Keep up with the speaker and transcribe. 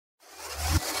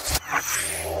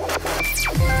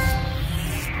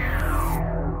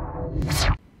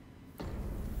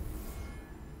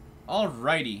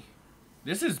Alrighty.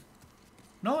 This is...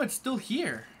 No, it's still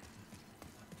here.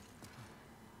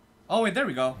 Oh, wait, there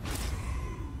we go.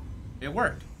 It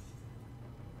worked.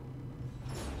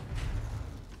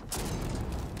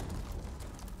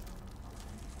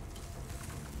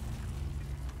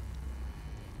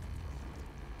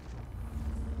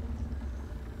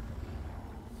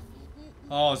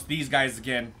 Oh, it's these guys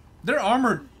again. Their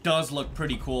armor does look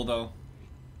pretty cool, though.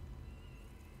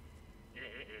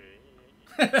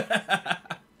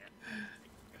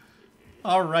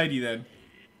 Alrighty then.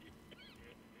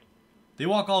 They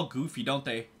walk all goofy, don't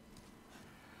they?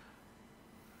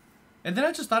 And then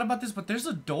I just thought about this, but there's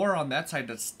a door on that side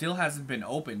that still hasn't been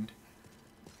opened.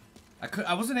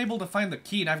 I wasn't able to find the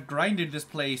key, and I've grinded this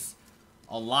place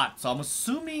a lot. So I'm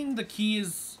assuming the key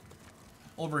is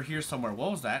over here somewhere.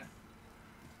 What was that?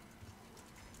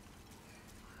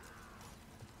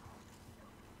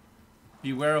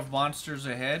 Beware of monsters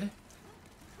ahead.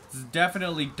 This is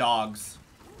definitely dogs.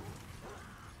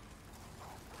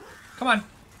 Come on.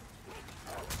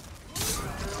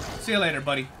 See you later,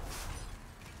 buddy.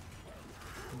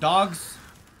 Dogs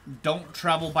don't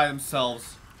travel by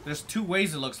themselves. There's two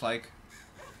ways, it looks like.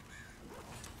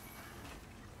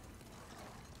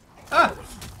 Ah!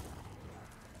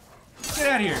 Get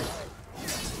out of here.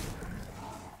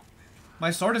 My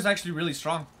sword is actually really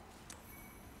strong.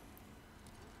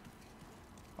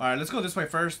 Alright, let's go this way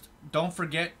first. Don't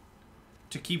forget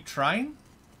to keep trying.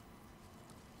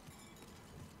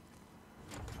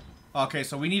 Okay,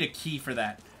 so we need a key for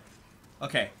that.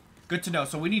 Okay, good to know.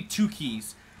 So we need 2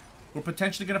 keys. We're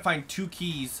potentially going to find 2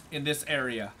 keys in this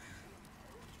area.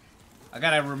 I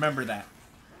gotta remember that.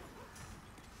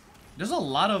 There's a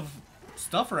lot of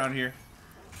stuff around here.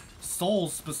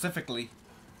 Souls, specifically.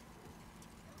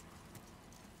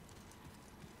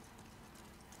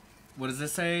 What does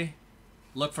this say?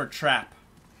 Look for trap.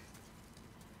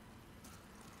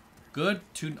 Good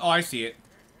to... Oh, I see it.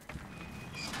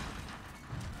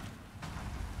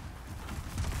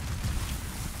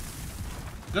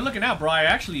 Good looking out, bro. I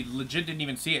actually legit didn't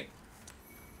even see it.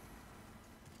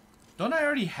 Don't I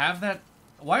already have that?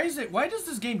 Why is it... Why does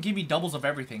this game give me doubles of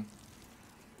everything?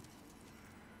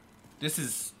 This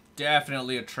is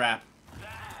definitely a trap.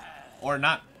 Or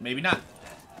not. Maybe not.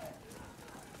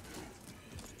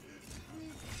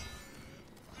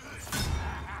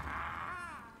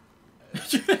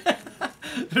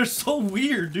 They're so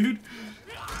weird, dude.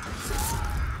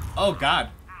 Oh, God.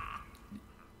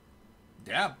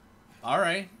 Yeah.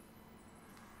 Alright.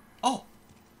 Oh!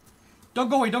 Don't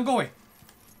go away, don't go away!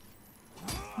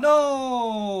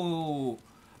 No!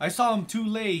 I saw him too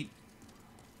late.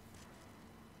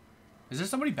 Is there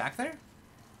somebody back there?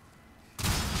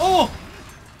 Oh!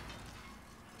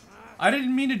 I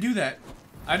didn't mean to do that.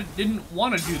 I didn't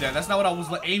want to do that. That's not what I was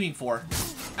aiming for.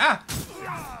 Ah!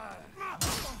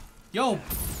 Yo!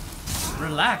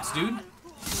 Relax, dude.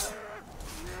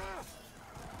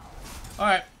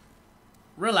 Alright.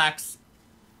 Relax.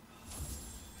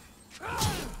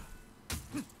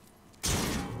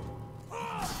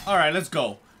 Alright, let's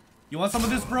go. You want some of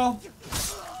this, bro?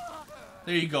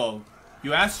 There you go.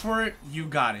 You asked for it, you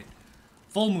got it.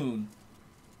 Full moon.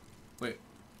 Wait.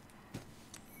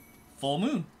 Full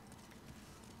moon.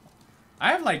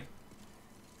 I have like...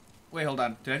 Wait, hold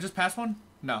on. Did I just pass one?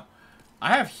 No.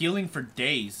 I have healing for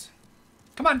days.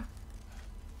 Come on.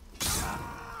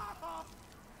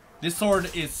 This sword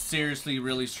is seriously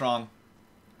really strong.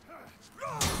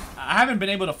 I haven't been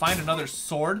able to find another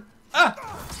sword. Ah!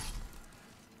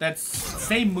 That's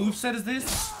same moveset as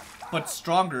this, but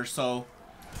stronger, so...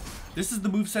 This is the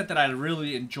moveset that I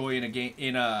really enjoy in a game,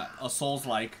 in a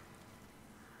Souls-like.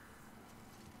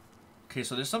 Okay,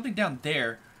 so there's something down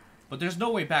there, but there's no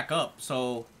way back up,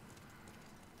 so...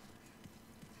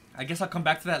 I guess I'll come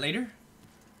back to that later.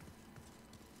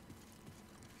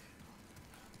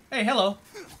 Hey, hello.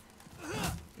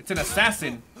 It's an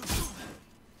assassin.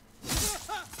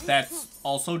 That's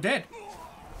also dead.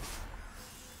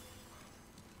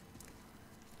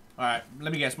 Alright,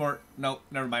 let me guess. More... No,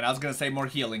 never mind. I was gonna say more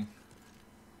healing.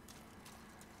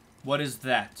 What is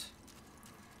that?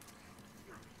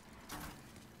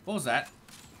 What was that?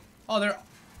 Oh, they're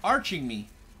arching me.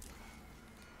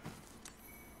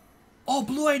 Oh,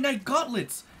 Blue-Eyed Knight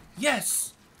gauntlets!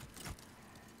 Yes!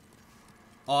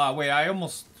 Oh, wait, I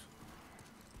almost...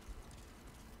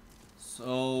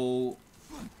 So...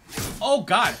 Oh,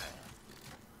 God!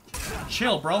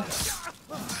 Chill, bro.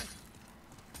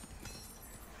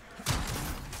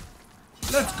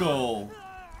 Let's go!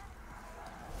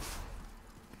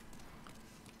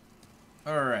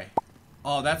 Alright.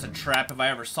 Oh, that's a trap if I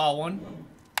ever saw one.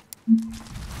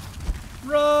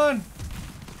 Run!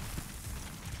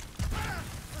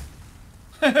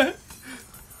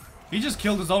 He just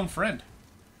killed his own friend.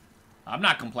 I'm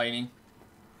not complaining.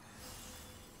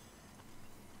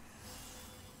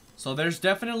 So there's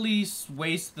definitely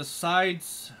ways to the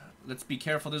sides. Let's be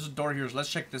careful. There's a door here. So let's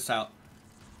check this out.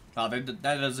 Oh, that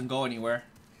doesn't go anywhere.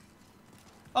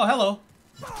 Oh, hello.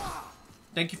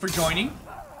 Thank you for joining.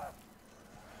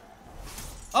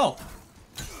 Oh.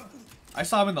 I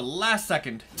saw him in the last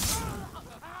second.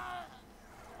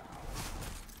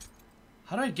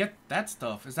 How do I get that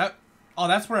stuff? Is that... Oh,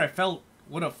 that's where I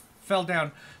would have fell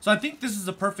down. So I think this is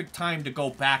a perfect time to go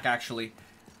back, actually.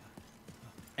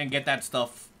 And get that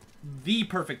stuff. The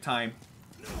perfect time.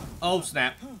 Oh,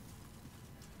 snap.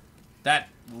 That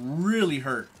really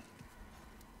hurt.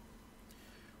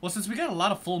 Well, since we got a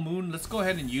lot of full moon, let's go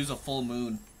ahead and use a full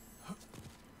moon.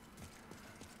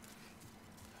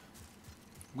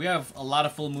 We have a lot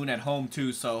of full moon at home,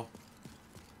 too, so...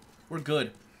 We're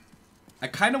good. I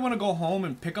kind of want to go home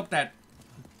and pick up that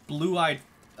blue-eyed...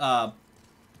 the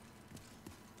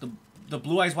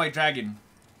Blue Eyes White Dragon.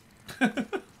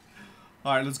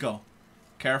 Alright, let's go.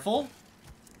 Careful.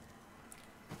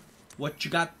 What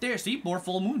you got there? See? More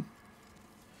full moon.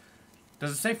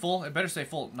 Does it say full? It better say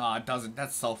full. Nah, it doesn't.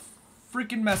 That's so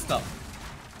freaking messed up.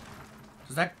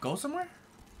 Does that go somewhere?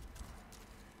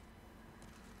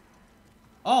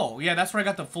 Oh, yeah, that's where I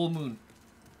got the full moon.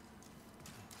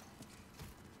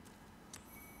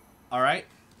 Alright.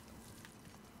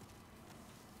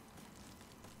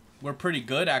 We're pretty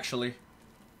good, actually.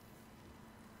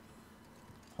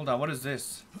 Hold on, what is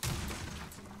this?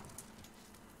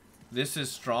 This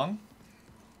is strong.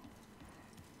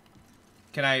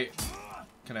 Can I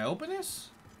open this?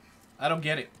 I don't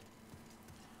get it.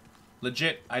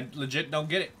 Legit, I legit don't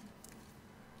get it.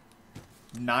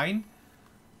 9?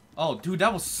 Oh, dude,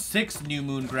 that was 6 new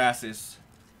moon grasses.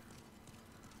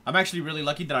 I'm actually really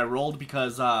lucky that I rolled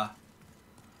because, I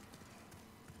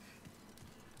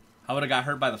would have got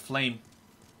hurt by the flame.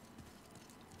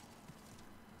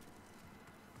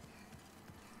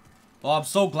 Oh, I'm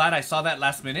so glad I saw that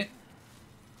last minute.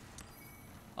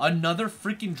 Another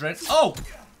freaking dread. Oh!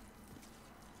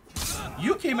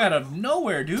 You came out of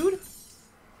nowhere, dude.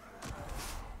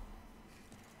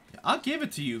 I'll give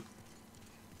it to you.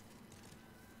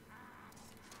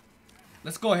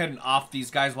 Let's go ahead and off these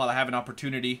guys while I have an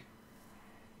opportunity.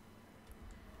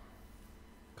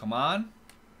 Come on.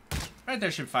 Right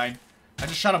there should be fine. I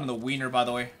just shot him in the wiener, by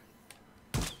the way.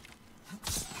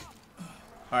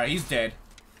 Alright, he's dead.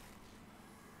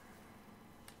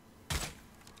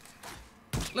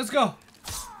 Let's go.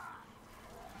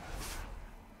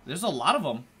 There's a lot of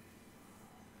them.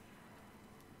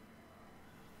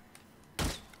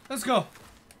 Let's go.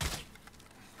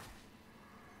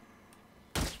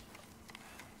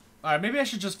 Alright, maybe I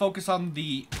should just focus on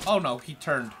the... Oh no, he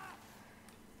turned.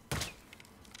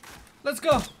 Let's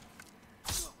go.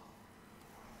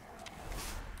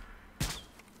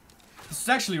 This is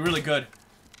actually really good.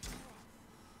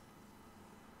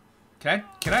 Can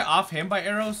I off him by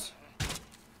arrows?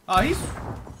 Oh, he's...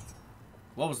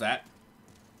 What was that?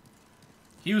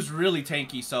 He was really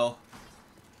tanky, so...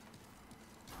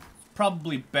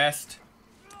 Probably best.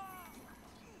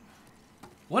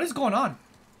 What is going on?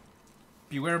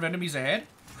 Beware of enemies ahead?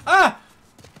 Ah!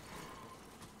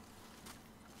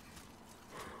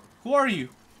 Who are you?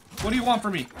 What do you want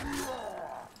from me?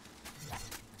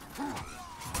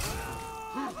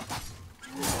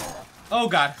 Oh,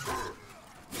 God.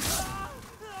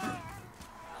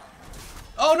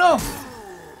 Oh, no!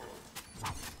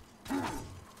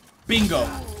 Bingo.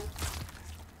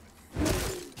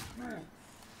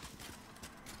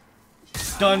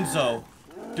 Dunzo.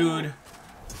 Dude.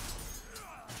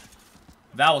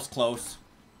 That was close.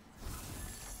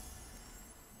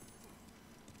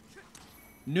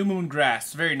 New moon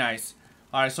grass. Very nice.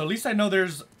 Alright, so at least I know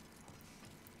there's...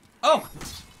 Oh!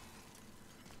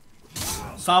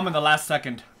 Saw him in the last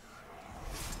second.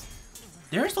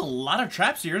 There's a lot of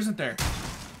traps here, isn't there?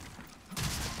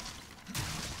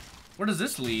 Where does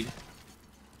this lead?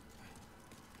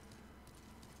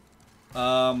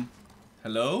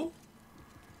 Hello?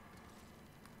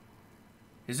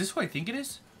 Is this who I think it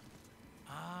is?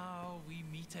 Ah, we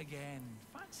meet again.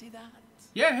 Fancy that?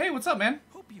 Yeah, hey, what's up, man?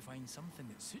 Hope you find something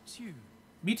that suits you.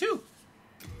 Me too.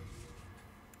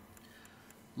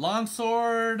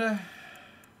 Longsword.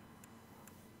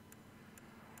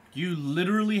 You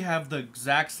literally have the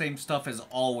exact same stuff as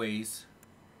always.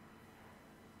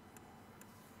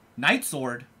 Night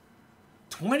sword.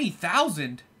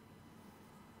 20,000.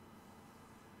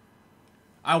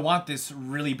 I want this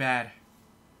really bad.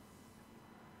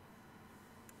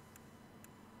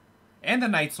 And the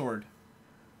night sword.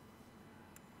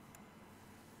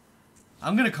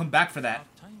 I'm gonna come back for that.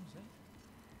 Hard times, eh?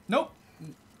 Nope.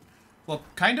 Well,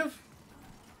 kind of.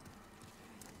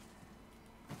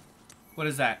 What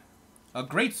is that? A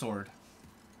greatsword.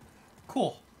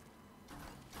 Cool.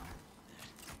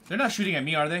 They're not shooting at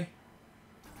me, are they?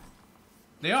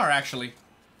 They are, actually.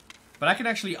 But I can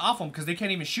actually off them because they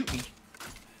can't even shoot me.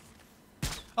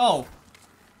 Oh.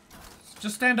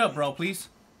 Just stand up, bro, please.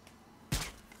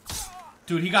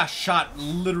 Dude, he got shot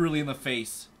literally in the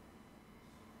face.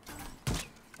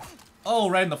 Oh,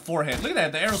 right in the forehead. Look at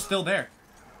that. The arrow's still there.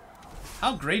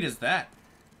 How great is that?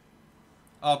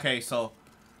 Okay, so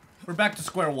we're back to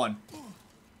square one.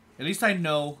 At least I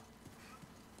know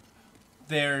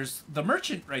there's the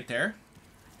merchant right there.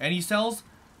 And he sells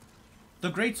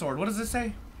the greatsword. What does it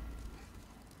say?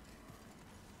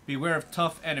 Beware of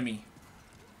tough enemy.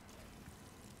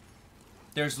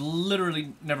 There's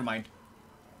literally... Never mind.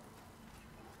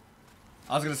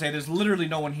 I was gonna say, there's literally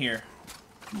no one here.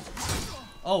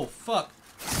 Oh, fuck.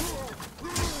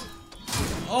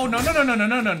 Oh, no, no, no, no, no,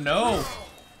 no, no, no.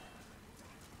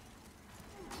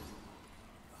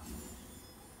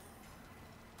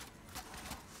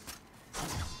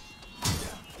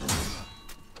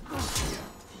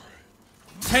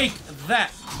 Take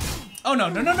that. Oh, no,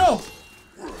 no, no, no.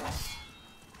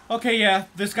 Okay, yeah,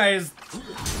 this guy is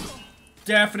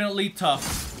definitely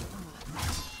tough.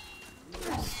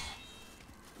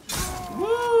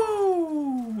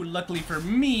 Woo! Luckily for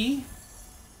me,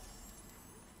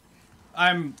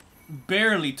 I'm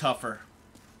barely tougher.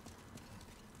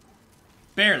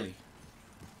 Barely.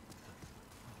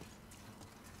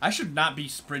 I should not be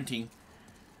sprinting.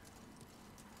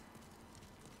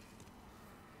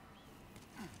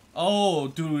 Oh,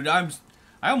 dude, I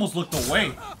almost looked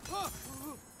away.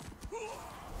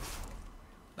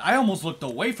 I almost looked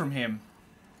away from him.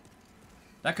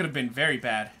 That could have been very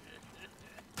bad.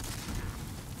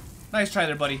 Nice try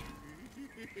there, buddy.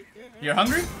 You're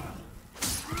hungry?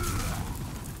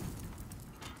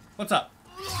 What's up?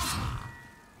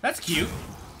 That's cute.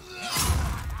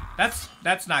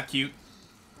 That's not cute.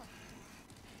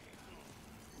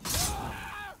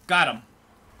 Got him.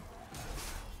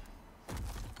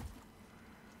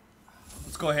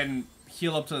 Let's go ahead and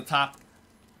heal up to the top.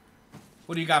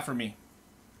 What do you got for me?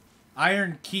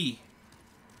 Iron key.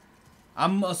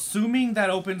 I'm assuming that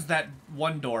opens that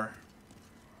one door.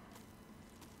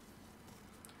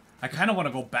 I kind of want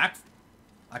to go back.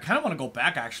 I kind of want to go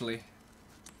back, actually.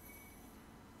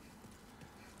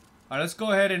 Alright, let's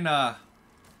go ahead and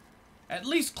at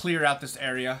least clear out this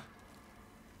area.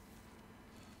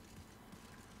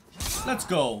 Let's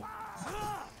go.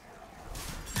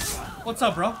 What's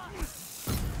up, bro?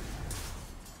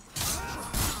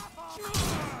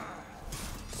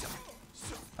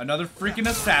 Another freaking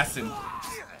assassin.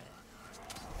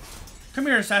 Come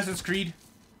here, Assassin's Creed.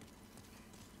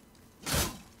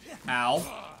 Ow.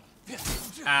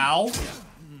 Ow.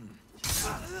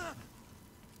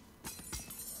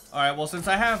 Alright, well, since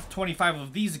I have 25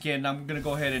 of these again, I'm gonna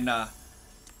go ahead and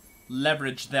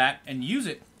leverage that and use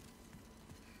it.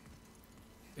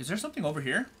 Is there something over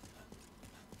here?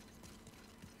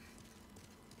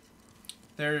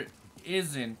 There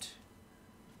isn't.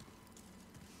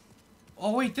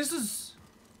 Oh, wait, this is...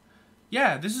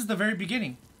 Yeah, this is the very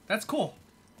beginning. That's cool.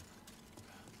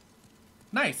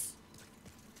 Nice.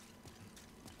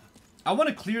 I want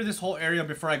to clear this whole area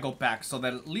before I go back, so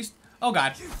that at least... Oh,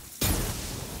 God.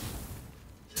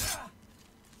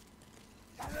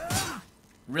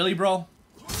 Really, bro?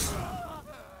 How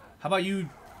about you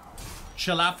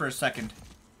chill out for a second?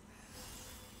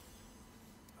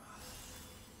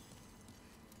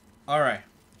 Alright.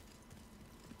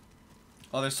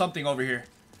 Oh, there's something over here.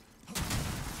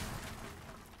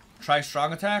 Try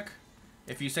strong attack,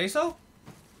 if you say so.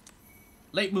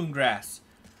 Late moon grass.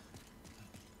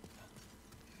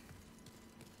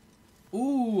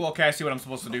 Ooh, okay, I see what I'm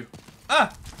supposed to do.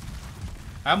 Ah!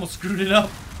 I almost screwed it up.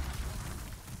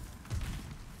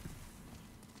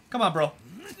 Come on, bro.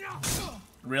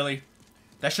 Really?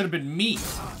 That should have been me.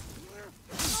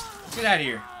 Get out of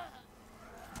here.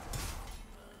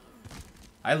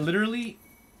 I literally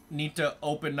need to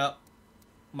open up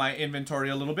my inventory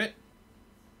a little bit.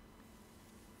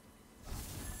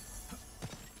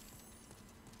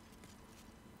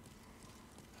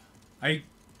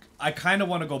 I kind of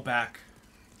want to go back.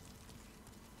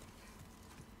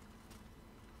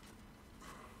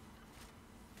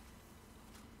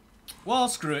 Well,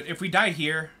 screw it. If we die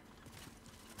here...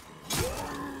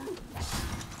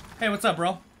 Hey, what's up,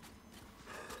 bro?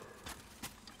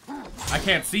 I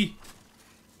can't see.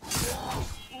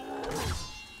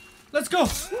 Let's go!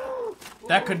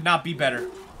 That could not be better.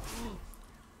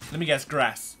 Let me guess,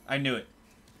 grass. I knew it.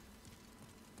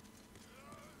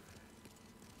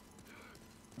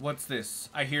 What's this?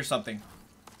 I hear something.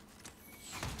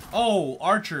 Oh,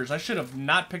 archers. I should have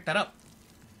not picked that up.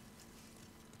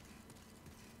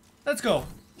 Let's go.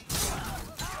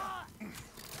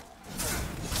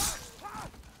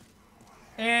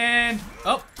 And...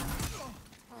 oh.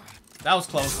 That was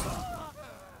close.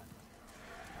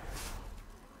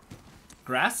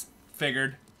 Grass?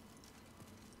 Figured.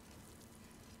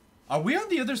 Are we on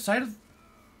the other side of...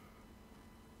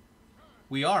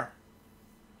 we are.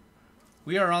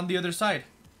 We are on the other side.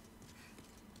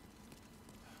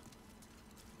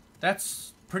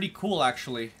 That's pretty cool,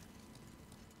 actually.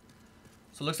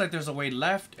 So it looks like there's a way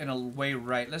left and a way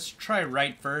right. Let's try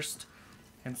right first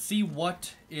and see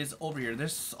what is over here.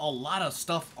 There's a lot of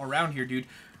stuff around here, dude.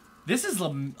 This is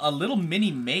a little mini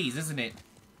maze, isn't it?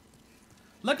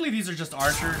 Luckily, these are just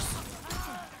archers.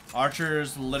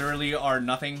 Archers literally are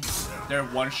nothing. They're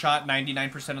one shot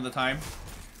 99% of the time.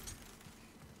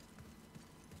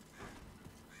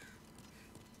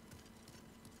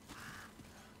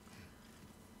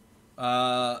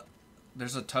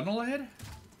 There's a tunnel ahead?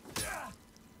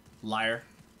 Liar.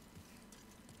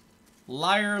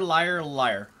 Liar, liar,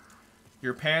 liar.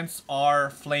 Your pants are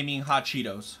flaming hot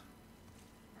Cheetos.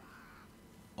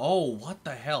 Oh, what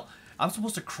the hell? I'm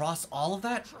supposed to cross all of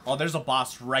that? Oh, there's a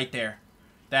boss right there.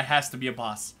 That has to be a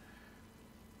boss.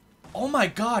 Oh my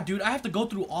god, dude. I have to go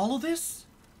through all of this?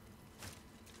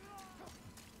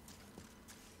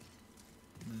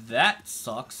 That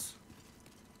sucks.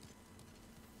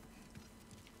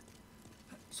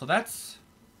 So that's...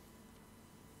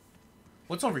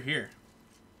 what's over here?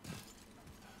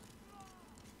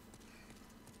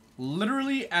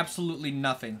 Literally, absolutely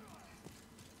nothing.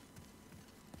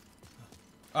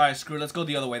 Alright, screw it. Let's go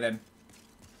the other way then.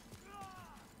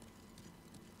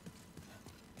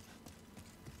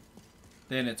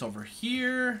 Then it's over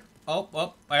here. Oh,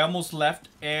 oh, I almost left.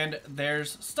 And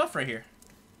there's stuff right here.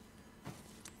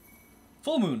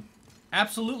 Full moon.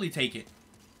 Absolutely take it.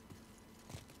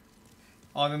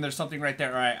 Oh, and then there's something right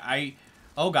there. Alright,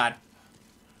 oh god.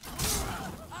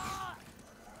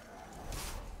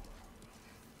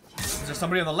 Is there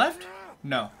somebody on the left?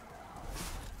 No.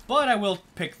 But I will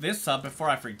pick this up before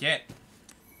I forget.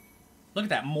 Look at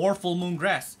that. More full moon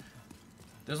grass.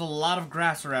 There's a lot of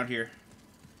grass around here.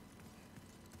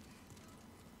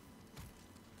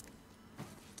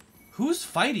 Who's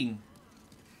fighting?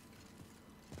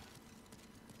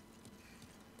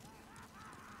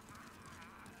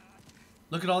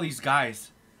 Look at all these guys.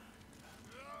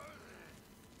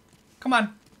 Come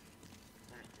on.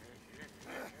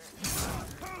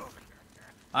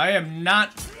 I am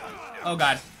not... oh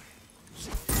god.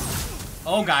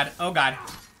 Oh god, oh god.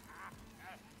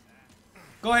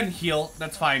 Go ahead and heal.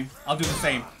 That's fine. I'll do the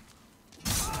same.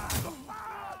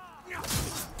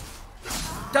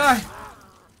 Die!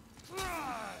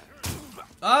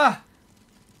 Ah!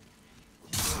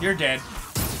 You're dead.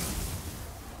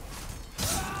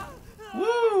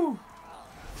 Woo!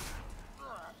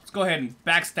 Let's go ahead and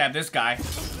backstab this guy.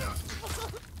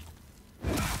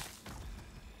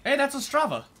 Hey, that's a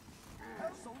Strava.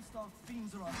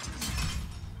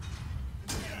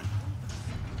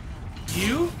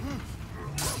 You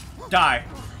die.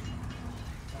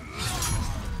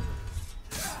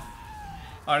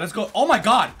 Alright, let's go. Oh my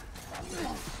god!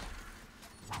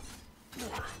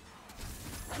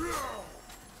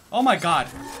 Oh my god.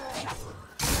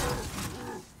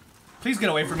 Please get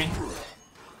away from me.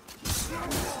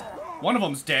 One of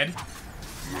them's dead.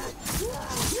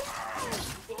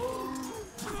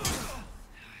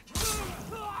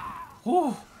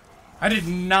 Whew. I did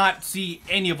not see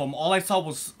any of them. All I saw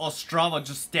was Ostrava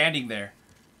just standing there.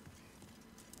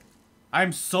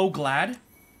 I'm so glad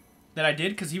that I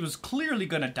did, because he was clearly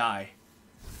gonna die.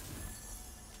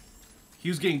 He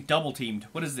was getting double teamed.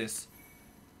 What is this?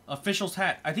 Official's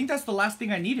hat. I think that's the last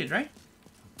thing I needed, right?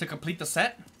 To complete the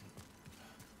set?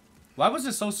 Why was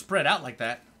it so spread out like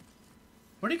that?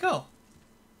 Where'd he go?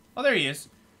 Oh, there he is.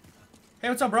 Hey,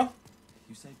 what's up, bro?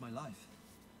 You saved my life.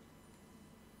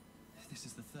 This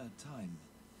is the third time.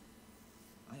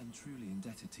 I am truly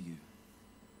indebted to you.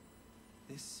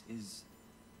 This is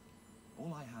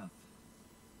all I have.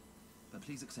 But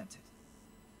please accept it.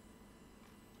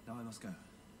 Now I must go.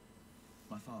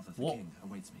 My father, the king,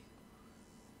 awaits me.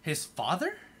 His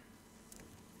father?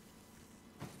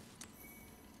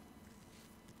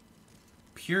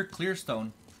 Pure clear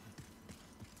stone.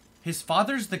 His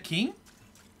father's the king?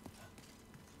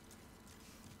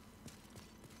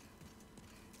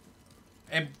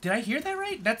 And did I hear that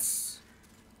right? That's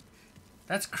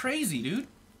crazy, dude.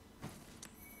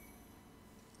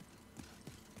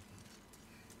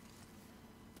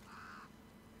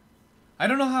 I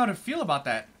don't know how to feel about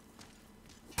that.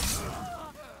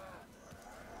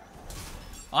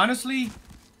 Honestly,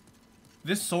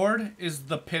 this sword is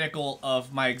the pinnacle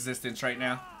of my existence right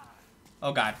now.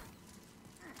 Oh god.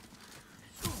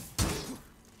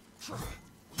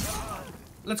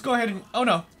 Let's go ahead and... Oh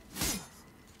no.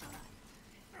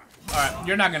 Alright,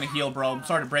 you're not gonna heal, bro. I'm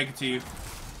sorry to break it to you.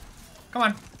 Come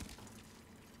on.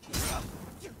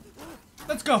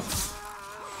 Let's go.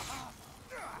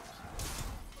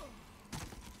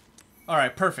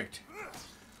 Alright, perfect.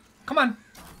 Come on.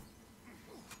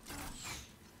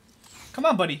 Come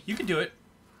on, buddy. You can do it.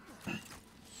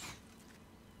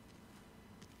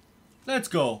 Let's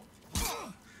go.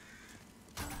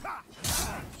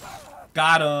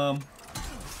 Got him.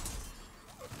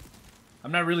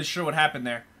 I'm not really sure what happened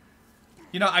there.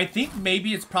 You know, I think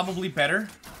maybe it's probably better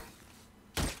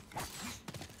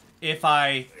if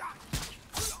I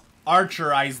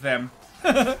archerize them.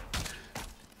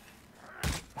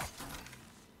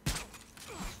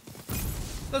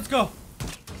 Let's go.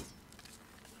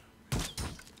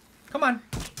 Come on.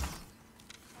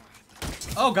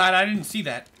 Oh god, I didn't see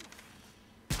that.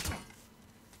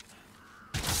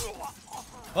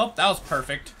 Oh, that was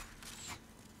perfect.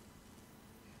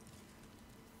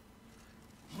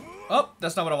 Oh,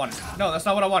 that's not what I wanted. No, that's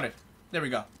not what I wanted. There we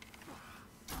go.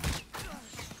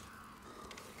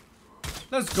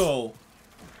 Let's go.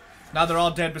 Now they're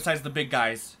all dead besides the big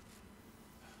guys.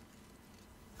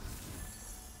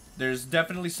 There's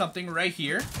definitely something right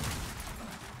here.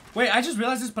 Wait, I just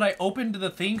realized this, but I opened the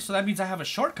thing, so that means I have a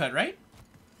shortcut, right?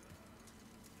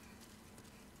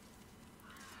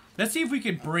 Let's see if we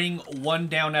can bring one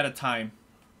down at a time.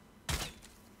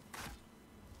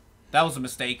 That was a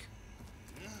mistake.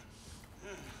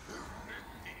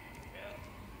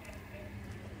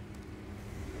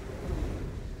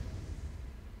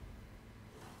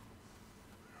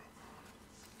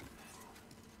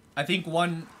 I think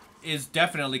one is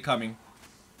definitely coming.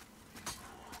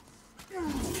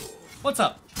 What's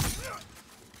up?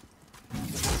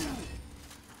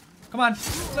 Come on,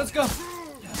 let's go.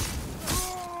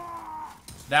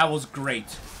 That was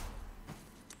great.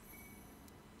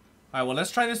 Alright, well,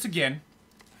 let's try this again.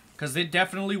 Because it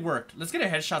definitely worked. Let's get a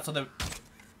headshot so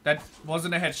that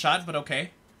wasn't a headshot, but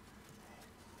okay.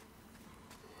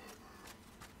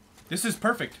 This is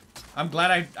perfect. I'm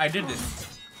glad I did this.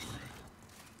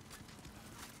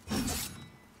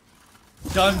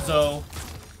 Dunzo.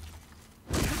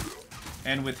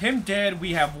 And with him dead,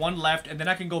 we have one left, and then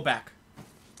I can go back.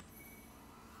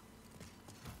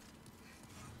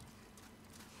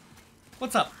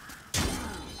 What's up?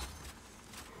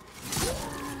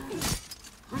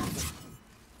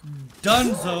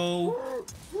 Dunzo.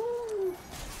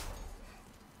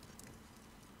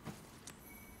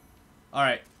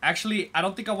 Alright, actually, I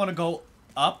don't think I want to go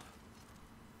up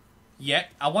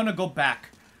yet. I want to go back.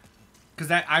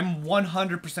 Because I'm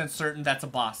 100% certain that's a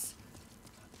boss.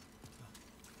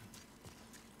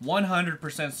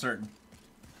 100% certain.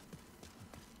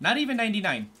 Not even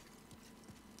 99.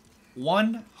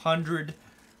 100%.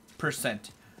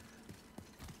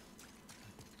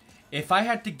 If I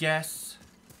had to guess...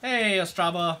 Hey,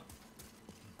 Ostrava.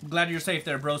 I'm glad you're safe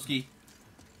there, broski.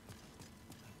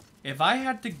 If I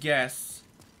had to guess...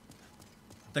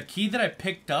 The key that I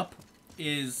picked up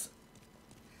is...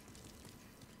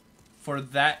 for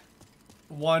that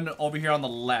one over here on the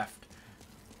left.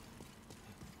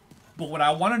 But what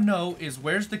I want to know is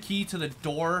where's the key to the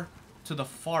door to the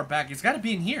far back? It's got to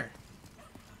be in here.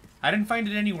 I didn't find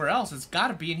it anywhere else. It's got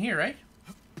to be in here, right?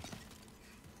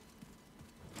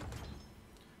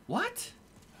 What?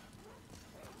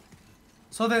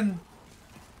 So then,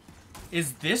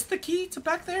 is this the key to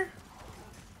back there?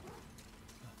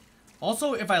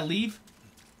 Also, if I leave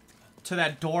to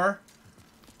that door,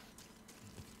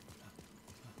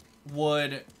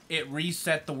 would it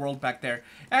reset the world back there?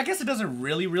 I guess it doesn't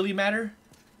really matter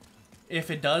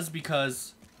if it does,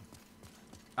 because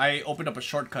I opened up a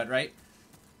shortcut, right?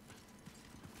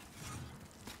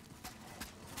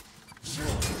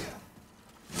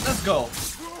 Let's go.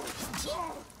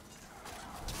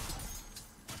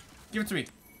 Give it to me.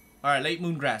 Alright, late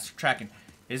moon grass. Tracking.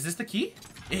 Is this the key?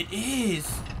 It is.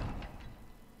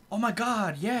 Oh my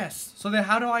god, yes. So then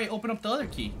how do I open up the other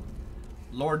key?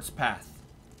 Lord's Path.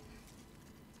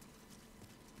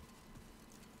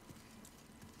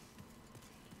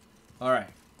 Alright.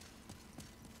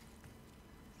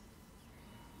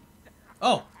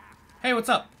 Oh. Hey, what's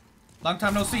up? Long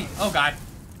time no see. Oh god.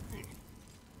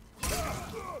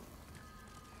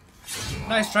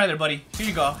 Nice try there, buddy. Here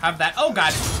you go. Have that. Oh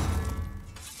god.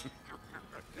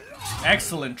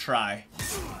 Excellent try.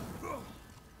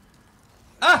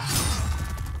 Ah!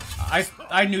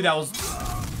 I knew that was...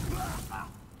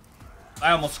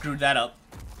 I almost screwed that up.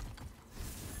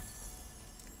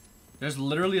 There's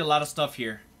literally a lot of stuff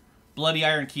here. Bloody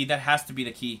iron key. That has to be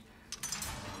the key.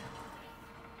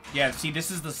 Yeah, see,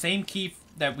 this is the same key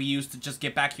that we used to just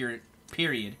get back here,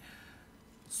 period.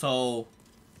 So,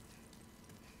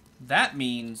 that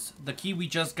means the key we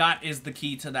just got is the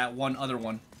key to that one other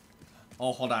one.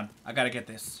 Oh, hold on. I gotta get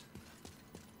this.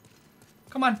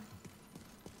 Come on.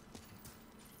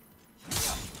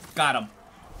 Got him.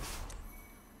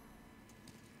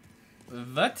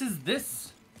 What is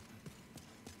this?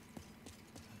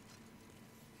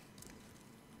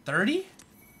 30?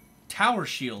 Tower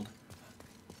shield.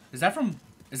 Is that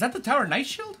the tower knight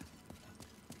shield?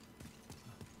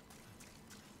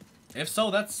 If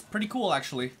so, that's pretty cool,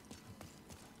 actually.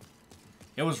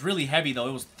 It was really heavy, though.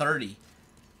 It was 30.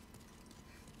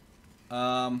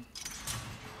 I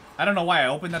don't know why I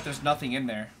opened that. There's nothing in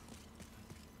there.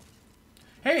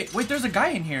 Hey, wait, there's a guy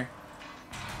in here.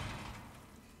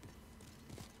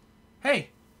 Hey.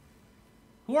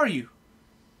 Who are you?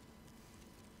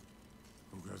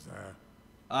 Who goes there?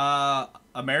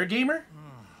 AmeriGamer?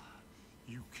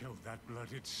 You killed that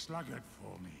blooded sluggard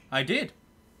for me. I did.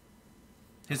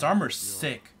 His armor's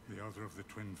sick. The other of the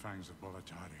twin fangs of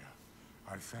Boletaria.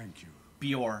 I thank you.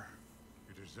 Bior.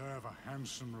 You deserve a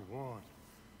handsome reward.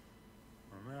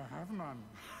 Well, I have none.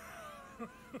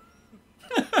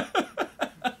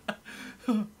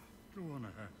 Go on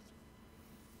ahead.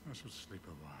 I shall sleep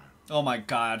a while. Oh my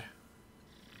god.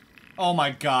 Oh my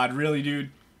god, really,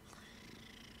 dude?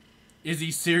 Is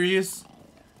he serious?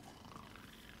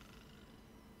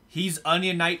 He's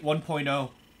Onion Knight 1.0.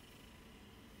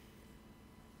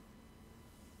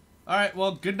 Alright,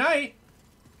 well, good night.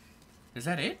 Is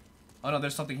that it? Oh no,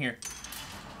 there's something here.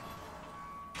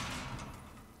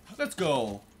 Let's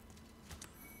go.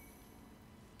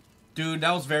 Dude,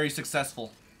 that was very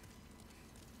successful.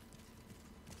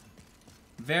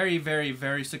 Very, very,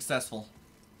 very successful.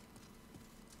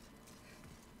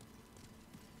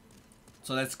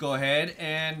 So let's go ahead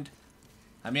and...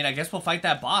 I mean, I guess we'll fight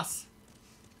that boss.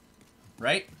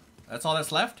 Right? That's all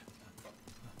that's left?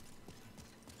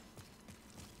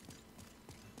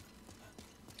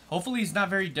 Hopefully he's not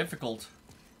very difficult.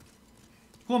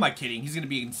 Who am I kidding? He's gonna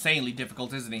be insanely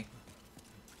difficult, isn't he?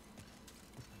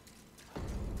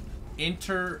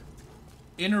 Inner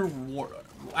war...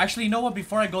 Actually, you know what?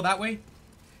 Before I go that way...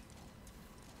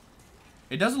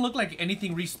 It doesn't look like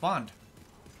anything respawned.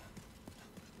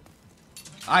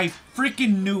 I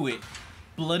freaking knew it.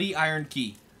 Bloody iron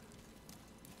key.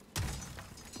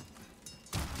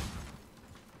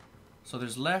 So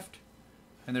there's left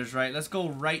and there's right. Let's go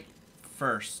right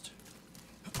first.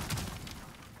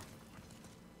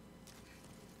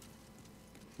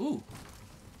 Ooh.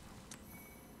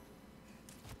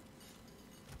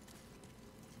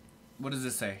 What does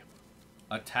this say?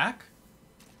 Attack?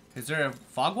 Is there a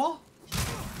fog wall?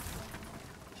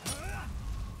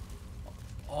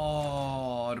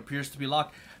 Oh, it appears to be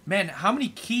locked. Man, how many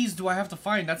keys do I have to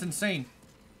find? That's insane.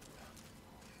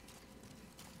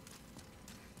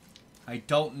 I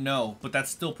don't know, but that's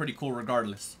still pretty cool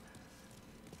regardless.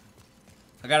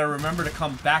 I gotta remember to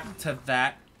come back to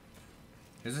that.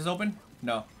 Is this open?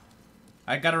 No.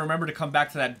 I gotta remember to come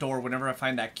back to that door whenever I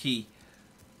find that key.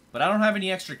 But I don't have any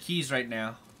extra keys right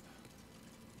now.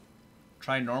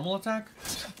 Try normal attack?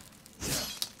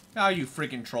 Oh, you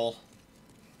freaking troll.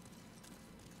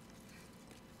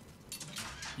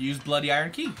 Use bloody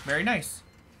iron key. Very nice.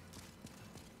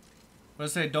 What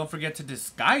does it say? Don't forget to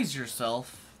disguise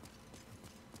yourself.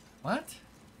 What?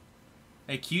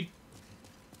 A cute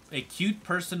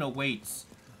person awaits.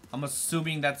 I'm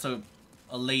assuming that's a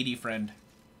lady friend.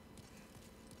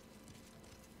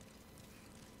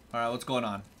 Alright, what's going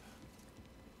on?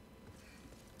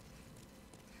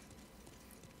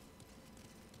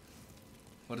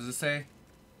 What does it say?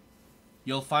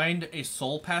 You'll find a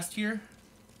soul past here.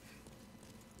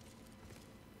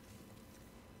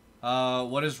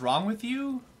 What is wrong with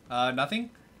you?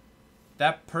 Nothing.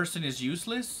 That person is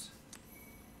useless.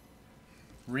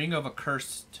 Ring of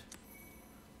accursed.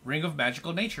 Ring of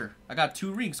magical nature. I got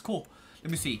 2 rings. Cool.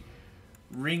 Let me see.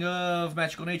 Ring of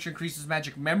magical nature increases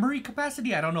magic memory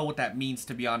capacity. I don't know what that means,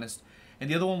 to be honest. And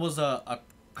the other one was a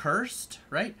cursed,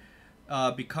 right?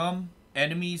 Become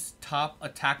enemy's top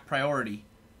attack priority.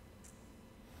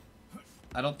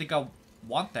 I don't think I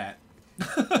want that.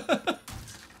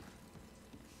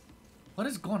 What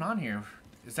is going on here?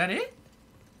 Is that it?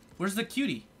 Where's the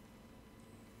cutie?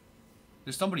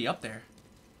 There's somebody up there.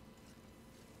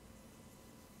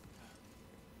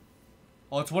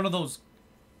 Oh, it's one of those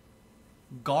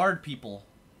guard people.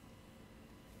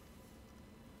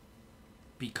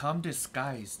 Become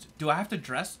disguised. Do I have to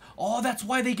dress? Oh, that's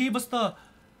why they gave us the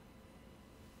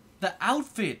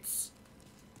outfits.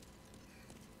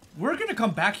 We're gonna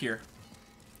come back here.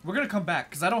 We're gonna come back,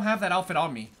 because I don't have that outfit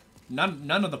on me. None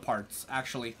of the parts,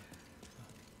 actually.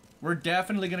 We're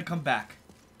definitely gonna come back.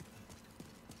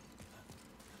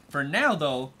 For now,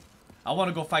 though, I want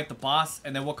to go fight the boss,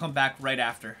 and then we'll come back right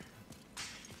after.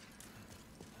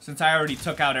 Since I already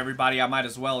took out everybody, I might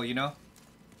as well, you know?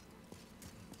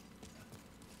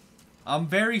 I'm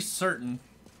very certain...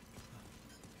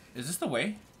 Is this the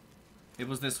way? It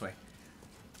was this way.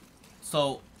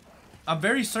 So, I'm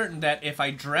very certain that if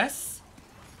I dress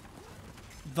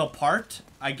the part,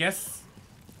 I guess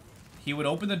he would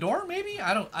open the door, maybe?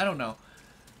 I don't know.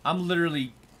 I'm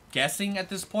literally guessing at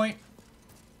this point.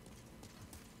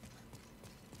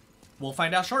 We'll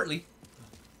find out shortly.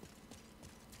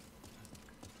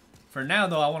 For now,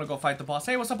 though, I want to go fight the boss.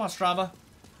 Hey, what's up, Ostrava?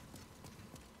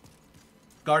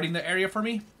 Guarding the area for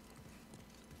me?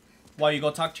 While you go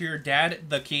talk to your dad,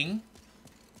 the king.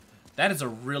 That is a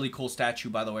really cool statue,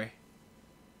 by the way.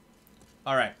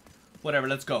 Alright. Whatever,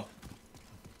 let's go.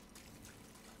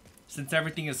 Since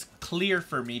everything is clear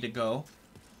for me to go.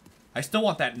 I still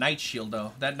want that knight shield,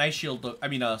 though. That knight shield,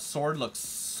 sword looks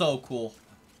so cool.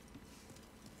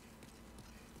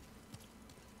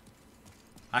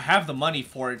 I have the money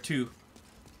for it, too.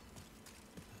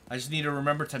 I just need to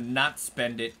remember to not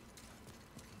spend it.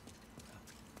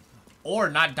 Or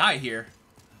not die here.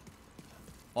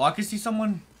 Oh, I can see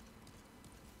someone.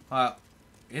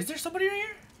 Is there somebody right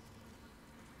here?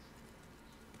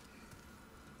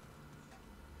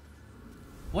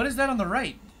 What is that on the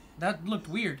right? That looked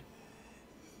weird.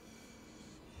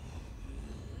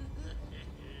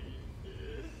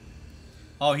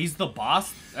 Oh, he's the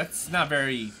boss? That's not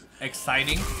very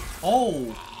exciting.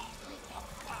 Oh!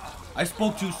 I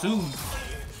spoke too soon.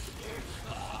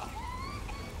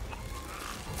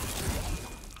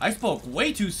 I spoke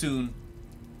way too soon.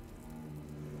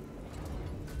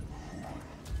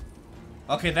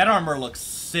 Okay, that armor looks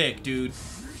sick, dude.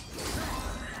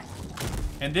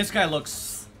 And this guy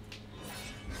looks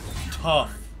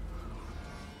tough.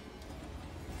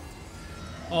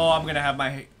 Oh, I'm gonna have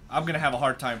a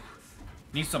hard time.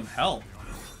 Need some help.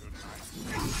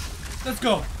 Let's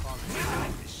go.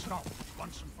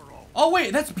 Oh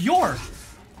wait, that's Bjorn.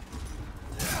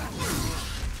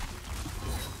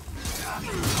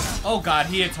 Oh god,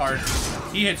 he hits hard.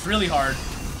 He hits really hard.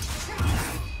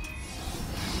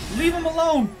 Leave him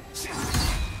alone.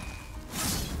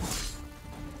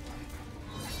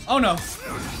 Oh no.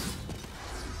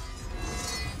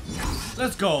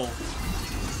 Let's go.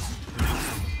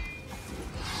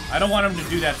 I don't want him to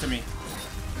do that to me.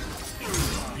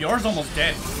 Bjorn's almost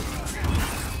dead.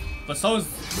 But so is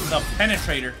the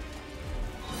Penetrator.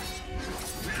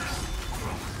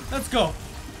 Let's go.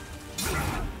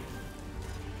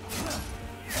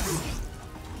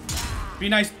 Be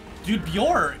nice. Dude,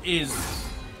 Bjorn is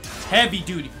heavy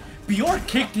duty. Bjorn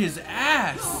kicked his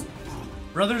ass.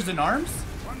 Brothers in arms?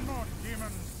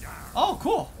 Oh,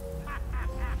 cool.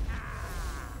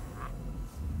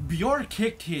 Bjorn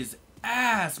kicked his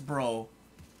ass, bro.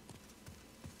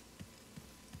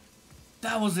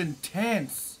 That was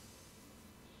intense.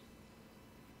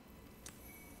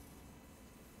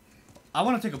 I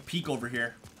want to take a peek over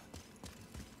here.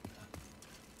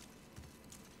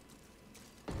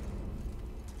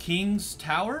 King's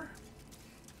Tower?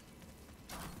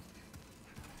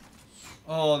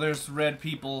 Oh, there's red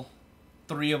people.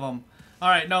 3 of them.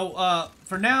 Alright, no,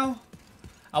 for now,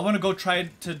 I want to go try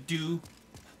to do...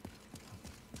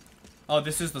 Oh,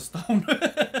 this is the stone.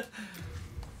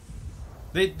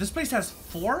 This place has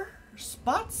 4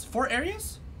 spots? 4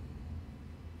 areas?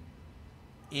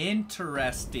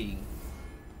 Interesting.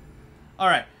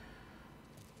 Alright.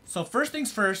 So first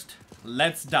things first,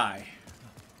 let's die.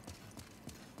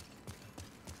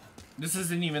 This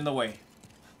isn't even the way.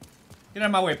 Get out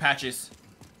of my way, Patches.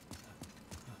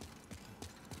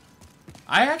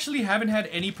 I actually haven't had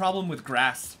any problem with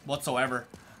grass whatsoever.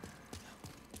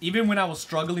 Even when I was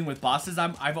struggling with bosses,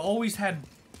 I've always had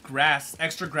grass,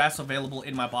 extra grass available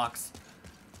in my box.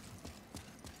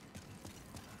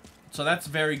 So that's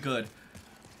very good.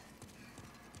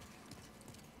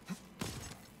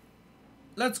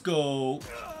 Let's go.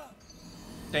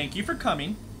 Thank you for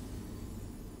coming.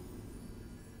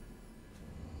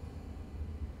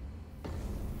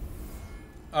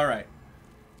 Alright.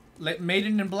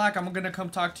 Maiden in Black, I'm gonna come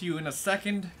talk to you in a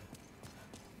second.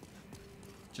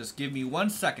 Just give me 1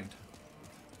 second.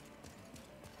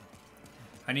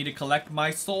 I need to collect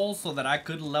my souls so that I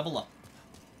could level up.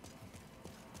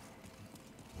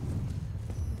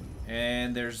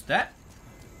 And there's that.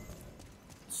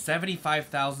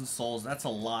 75,000 souls. That's a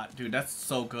lot, dude. That's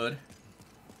so good.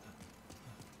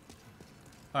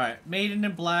 Alright, Maiden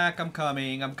in Black, I'm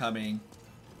coming, I'm coming.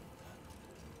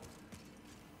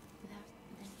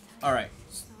 Alright.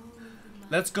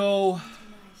 Let's go.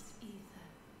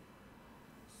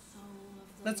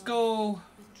 Let's go.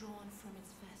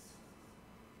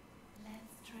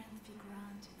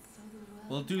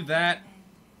 We'll do that.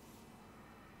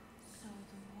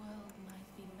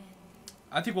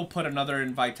 I think we'll put another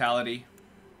in Vitality.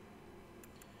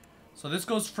 So this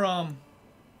goes from...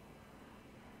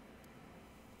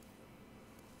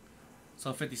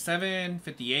 So 57,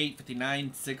 58,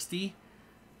 59, 60.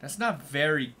 That's not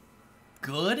very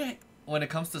good when it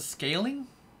comes to scaling.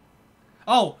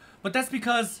 Oh, but that's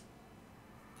because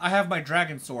I have my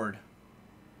dragon sword.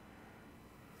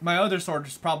 My other sword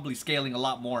is probably scaling a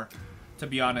lot more, to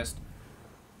be honest.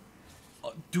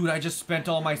 Oh, dude, I just spent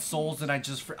all my souls and I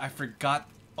forgot.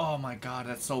 Oh my god,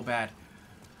 that's so bad.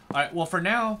 Alright, well for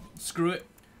now, screw it.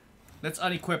 Let's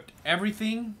unequip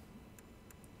everything.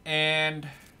 And...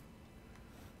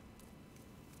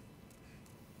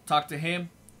 talk to him.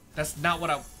 That's not what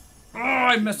I... Oh,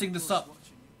 I'm messing this up.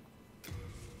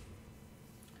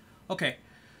 Okay.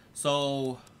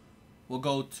 So, we'll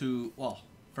go to... Well,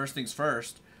 first things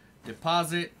first.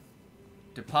 Deposit.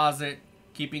 Deposit.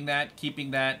 Keeping that.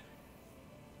 Keeping that.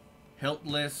 Hilt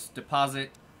list. Deposit.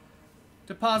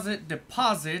 Deposit.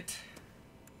 Deposit.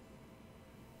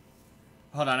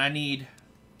 Hold on, I need...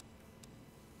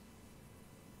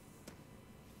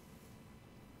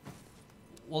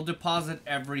 We'll deposit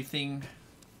everything.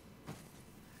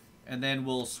 And then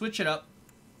we'll switch it up.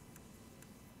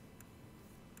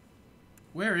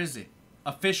 Where is it?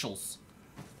 Officials.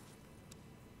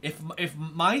 If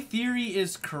my theory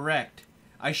is correct,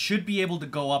 I should be able to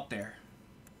go up there.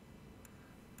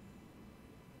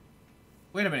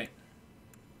 Wait a minute.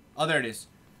 Oh, there it is.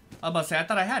 I was about to say, I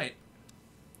thought I had it.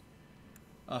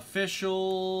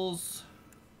 Officials.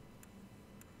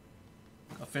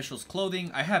 Officials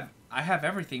clothing. I have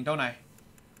everything, don't I?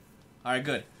 Alright,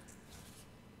 good.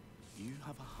 You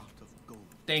have a heart of gold.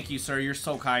 Thank you, sir. You're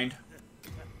so kind.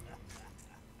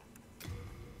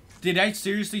 Did I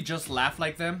seriously just laugh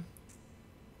like them?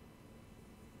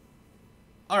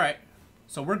 Alright.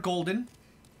 So we're golden.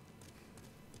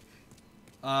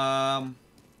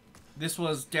 This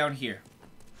was down here.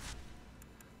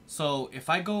 So if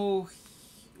I go...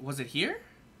 Was it here?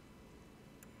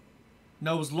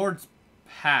 No, it was Lord's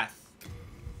Path.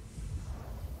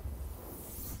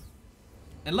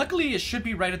 And luckily it should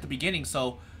be right at the beginning,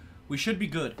 so we should be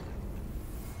good.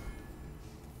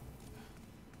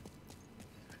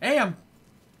 Hey,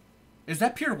 is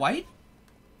that pure white?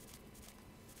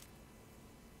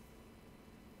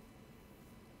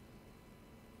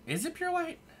 Is it pure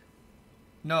white?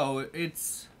 No,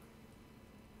 it's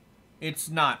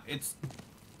not. It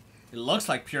looks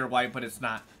like pure white, but it's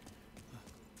not.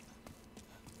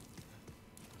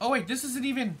 Oh wait, this isn't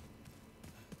even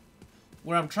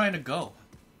where I'm trying to go.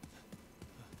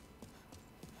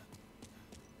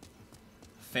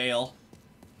 Fail.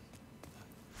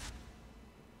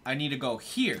 I need to go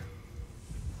here.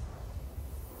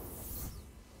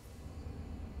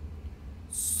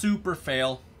 Super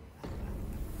fail.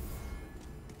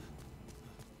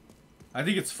 I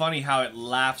think it's funny how it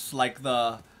laughs like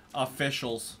the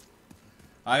officials.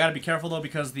 I gotta be careful though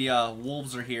because the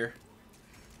wolves are here.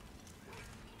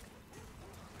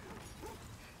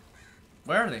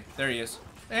 Where are they? There he is.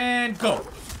 And go.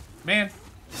 Man.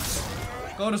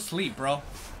 Go to sleep, bro.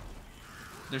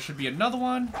 There should be another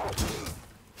one.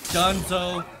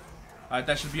 Dunzo. Alright,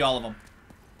 that should be all of them.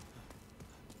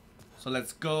 So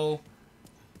let's go.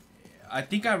 I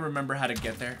think I remember how to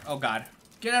get there. Oh god.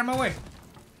 Get out of my way.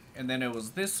 And then it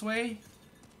was this way.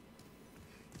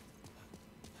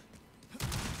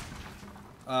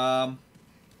 Alright.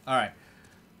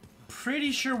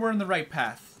 Pretty sure we're in the right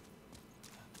path.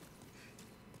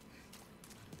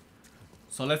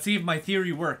 So let's see if my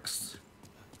theory works.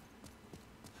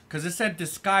 Because it said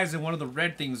disguise in one of the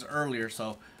red things earlier,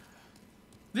 so...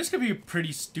 This could be a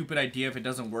pretty stupid idea if it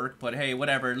doesn't work, but hey,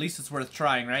 whatever. At least it's worth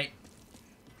trying, right?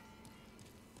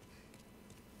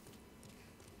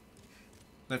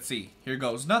 Let's see. Here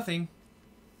goes nothing.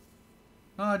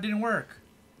 Oh, it didn't work.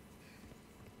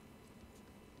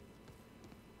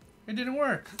 It didn't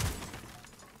work.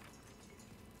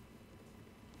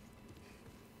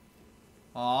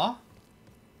 Aw.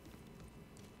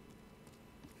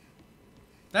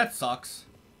 That sucks.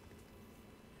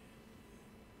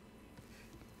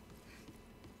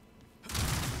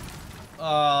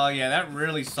 Yeah, that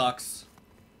really sucks.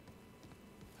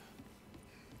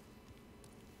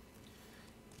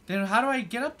 Then how do I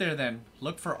get up there then?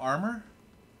 Look for armor?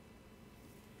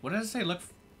 What did it say? Look,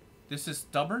 this is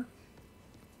stubborn?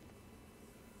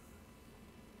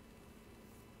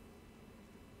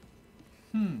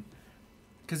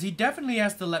 Because he definitely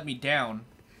has to let me down.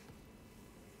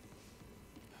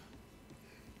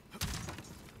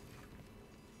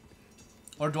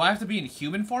 Or do I have to be in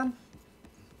human form?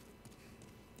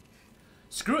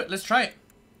 Screw it, let's try it.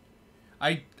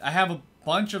 I have a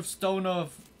bunch of stone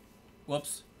of...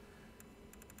 Whoops.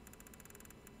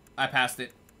 I passed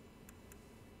it.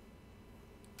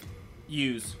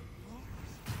 Use.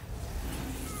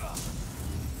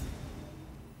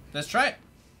 Let's try it.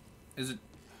 Is it...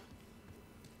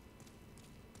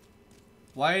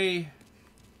 Why...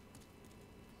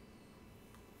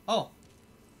 Oh.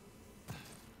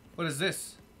 What is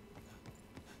this?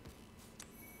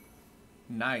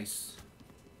 Nice.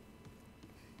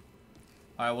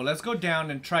 Alright, well, let's go down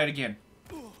and try it again.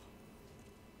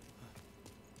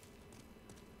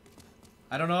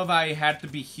 I don't know if I had to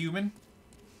be human,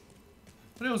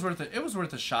 but it was worth it. It was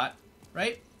worth a shot,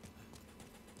 right?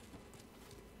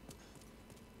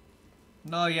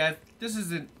 No, yeah, this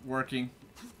isn't working.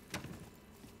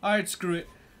 Alright, screw it.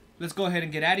 Let's go ahead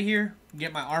and get out of here.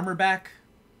 Get my armor back.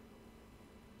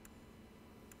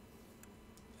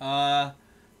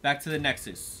 Back to the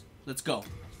Nexus. Let's go.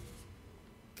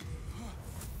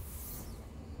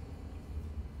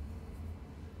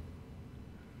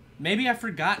 Maybe I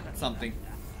forgot something.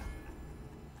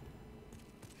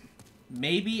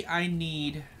 Maybe I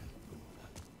need...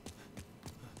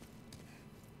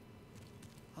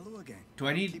 Hello again. Do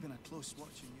I need... Keeping a close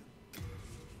watch on you.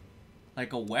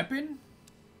 Like a weapon?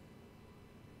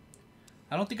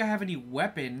 I don't think I have any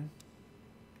weapon.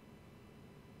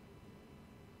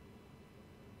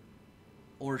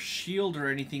 Or shield or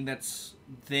anything that's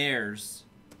theirs.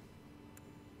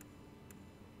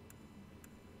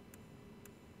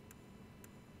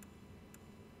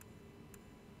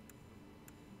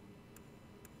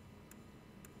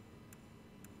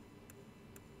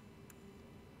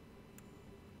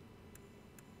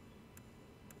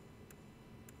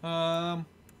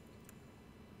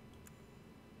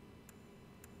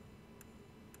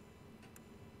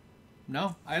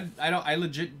 No, I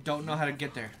legit don't know how to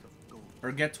get there.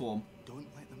 Or get to them. Don't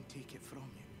let them take it from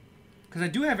you. Because I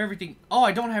do have everything. Oh,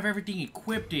 I don't have everything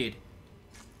equipped.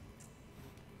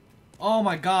 Oh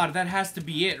my god, that has to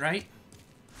be it, right?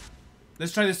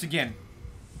 Let's try this again.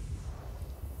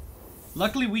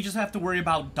 Luckily, we just have to worry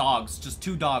about dogs. Just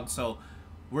 2 dogs, so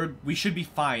we should be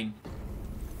fine.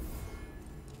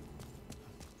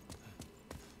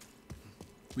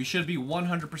 We should be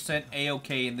 100%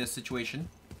 A-okay in this situation.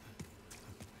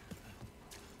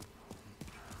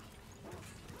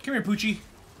 Come here, Poochie.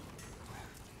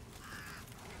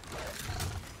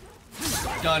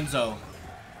 Dunzo.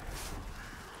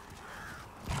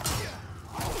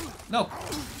 No.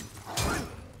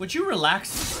 Would you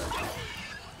relax?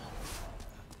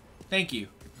 Thank you.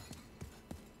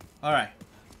 Alright.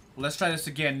 Well, let's try this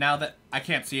again now that I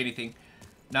can't see anything.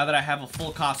 Now that I have a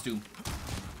full costume.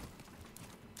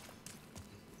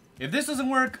 If this doesn't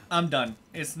work, I'm done.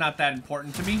 It's not that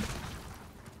important to me.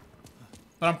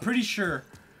 But I'm pretty sure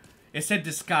it said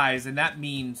disguise, and that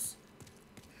means...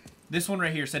 This one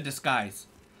right here said disguise.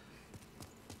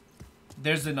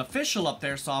 There's an official up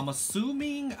there, so I'm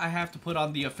assuming I have to put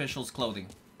on the official's clothing.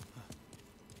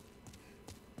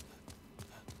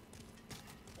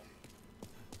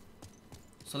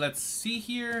 So let's see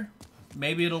here.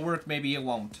 Maybe it'll work, maybe it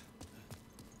won't.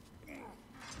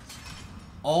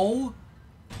 Oh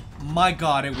my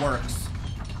god, it works.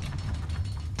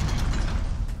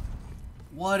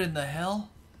 What in the hell?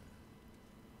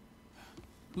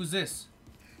 Who's this?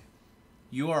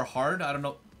 You are hard? I don't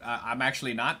know. I'm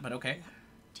actually not, but okay.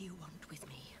 What do you want with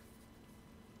me?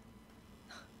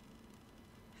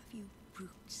 Have you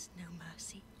brutes no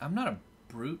mercy? I'm not a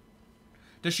brute.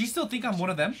 Does she still think I'm one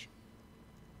of them?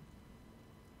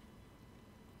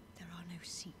 There are no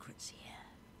secrets here.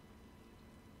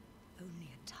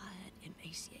 Only a tired,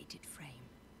 emaciated frame.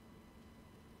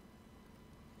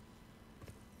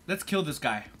 Let's kill this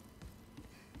guy.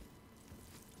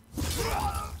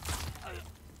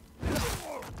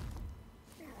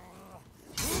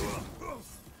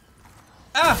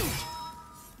 Ah!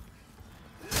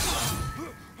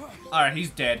 Alright, he's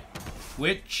dead.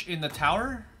 Witch in the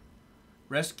tower?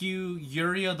 Rescue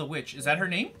Yuria the Witch. Is that her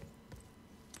name?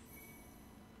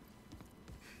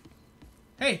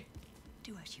 Hey!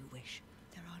 Do as you wish.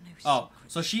 There are no Oh,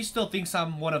 secrets. so she still thinks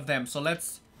I'm one of them. So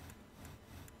let's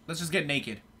just get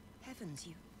naked. Heavens,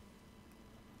 you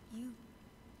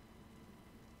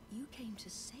came to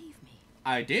save me.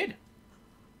 I did.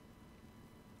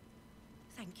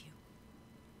 Thank you.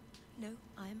 No,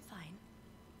 I am fine.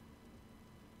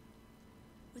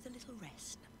 With a little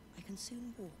rest, I can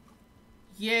soon walk.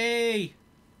 Yay!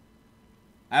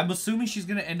 I'm assuming she's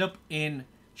gonna end up in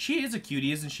She is a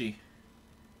cutie, isn't she?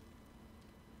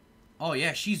 Oh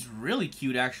yeah, she's really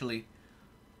cute actually.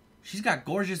 She's got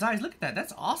gorgeous eyes. Look at that.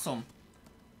 That's awesome.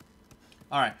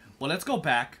 Alright, well let's go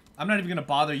back. I'm not even going to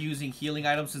bother using healing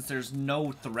items since there's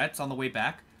no threats on the way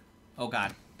back. Oh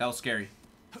god, that was scary.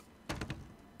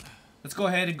 Let's go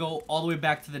ahead and go all the way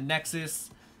back to the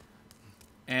Nexus.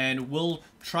 And we'll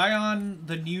try on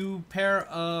the new pair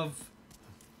of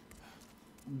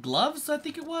gloves, I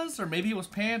think it was. Or maybe it was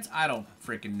pants. I don't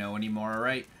freaking know anymore,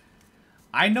 alright?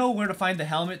 I know where to find the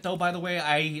helmet, though, by the way.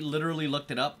 I literally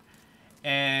looked it up.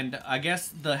 And I guess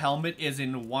the helmet is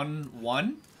in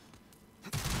 1-1.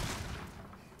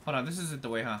 Hold on, this isn't the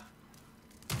way, huh?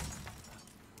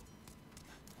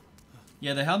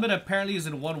 Yeah, the helmet apparently is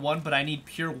in 1-1, but I need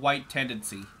pure white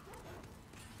tendency.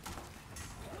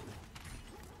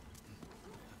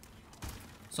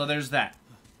 So there's that.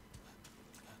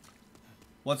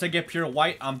 Once I get pure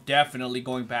white, I'm definitely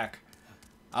going back.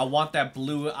 I want that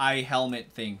blue eye helmet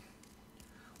thing.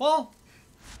 Well,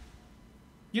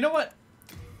 you know what?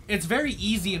 It's very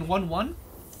easy in 1-1.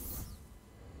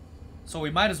 So we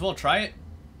might as well try it.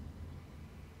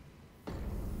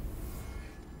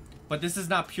 But this is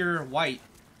not pure white.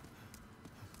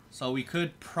 So we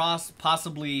could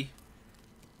possibly...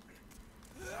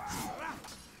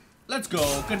 Let's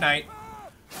go. Good night.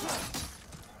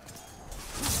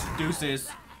 Deuces.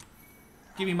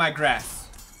 Give me my grass.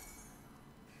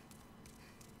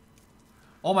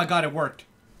 Oh my god, it worked.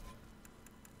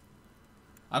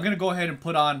 I'm gonna go ahead and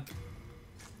put on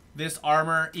this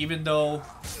armor, even though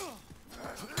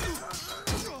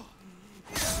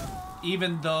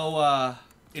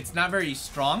it's not very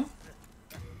strong.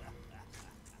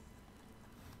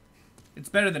 It's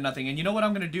better than nothing. And you know what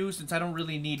I'm gonna do, since I don't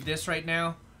really need this right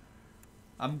now?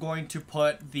 I'm going to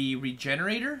put the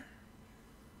regenerator.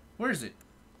 Where is it?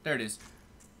 There it is.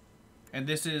 And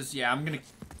this is, yeah, I'm gonna...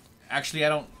 Actually, I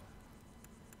don't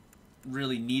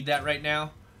really need that right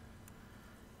now.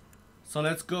 So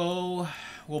let's go.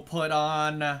 We'll put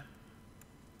on... I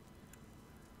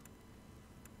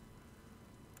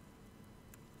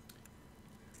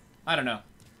don't know.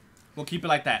 We'll keep it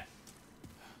like that.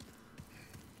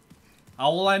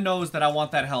 All I know is that I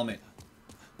want that helmet.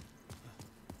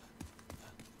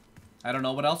 I don't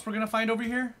know what else we're gonna find over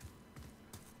here.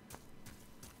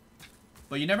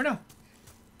 But you never know.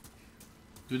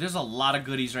 Dude, there's a lot of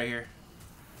goodies right here.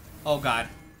 Oh, God.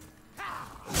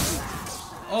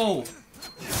 Oh.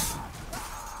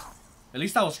 At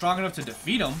least I was strong enough to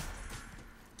defeat him.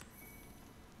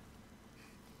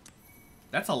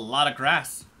 That's a lot of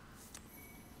grass.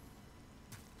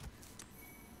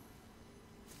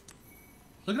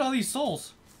 Look at all these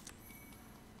souls.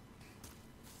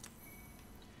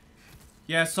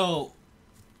 Yeah, so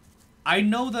I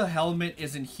know the helmet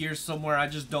is in here somewhere. I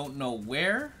just don't know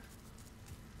where.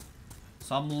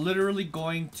 So I'm literally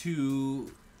going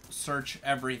to search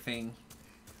everything.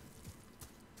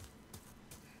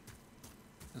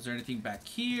 Is there anything back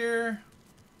here?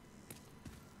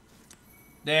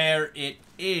 There it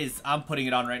is. I'm putting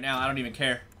it on right now. I don't even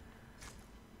care.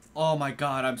 Oh my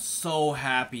god, I'm so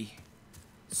happy.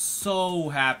 So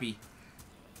happy.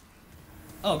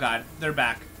 Oh god, they're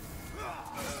back.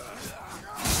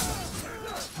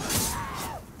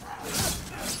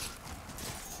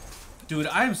 Dude,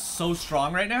 I am so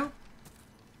strong right now.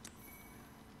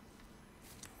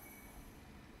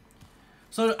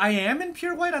 So I am in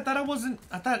pure white? I thought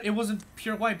it wasn't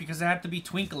pure white because it had to be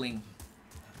twinkling.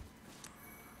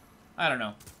 I don't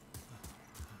know.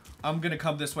 I'm gonna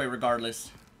come this way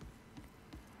regardless.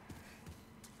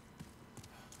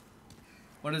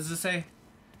 What does this say?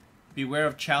 Beware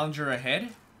of challenger ahead?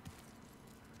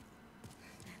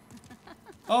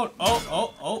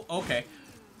 Oh, okay.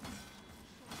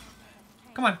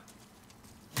 Come on.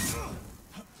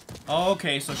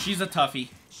 Okay, so she's a toughie.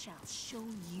 Shall show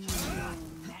you no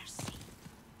mercy.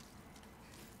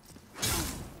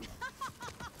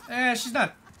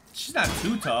 She's not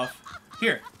too tough.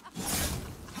 Here.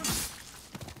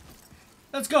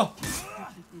 Let's go.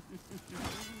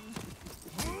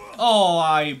 Oh,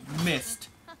 I missed.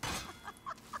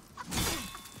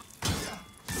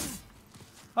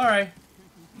 Alright.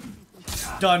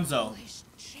 Dunzo.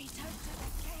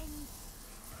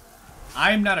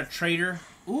 I'm not a traitor.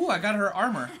 Ooh, I got her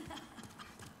armor.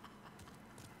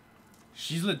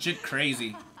 She's legit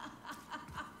crazy.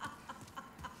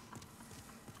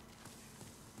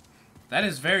 That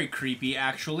is very creepy,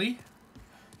 actually.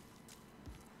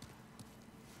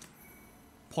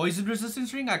 Poison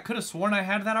resistance ring? I could have sworn I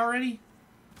had that already.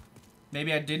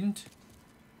 Maybe I didn't.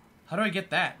 How do I get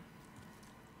that?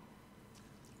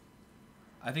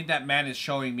 I think that man is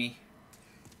showing me.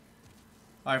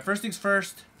 Alright, first things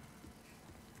first.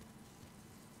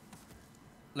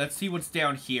 Let's see what's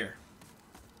down here.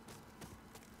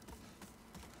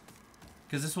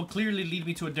 Because this will clearly lead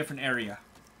me to a different area.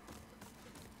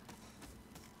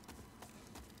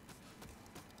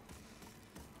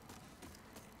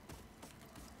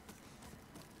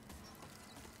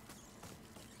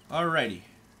 Alrighty.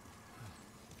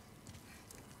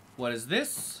 What is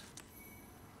this?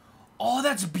 Oh,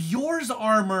 that's Bjor's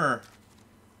armor!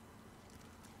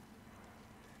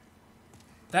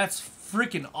 That's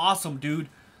freaking awesome, dude.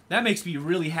 That makes me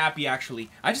really happy, actually.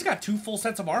 I just got 2 full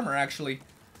sets of armor, actually.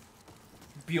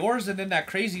 Bjor's and then that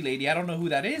crazy lady. I don't know who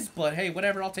that is, but hey,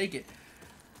 whatever, I'll take it.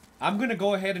 I'm gonna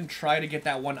go ahead and try to get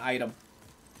that one item.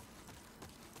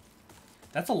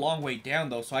 That's a long way down,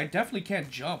 though, so I definitely can't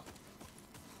jump.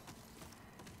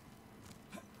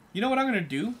 You know what I'm gonna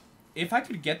do? If I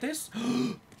could get this...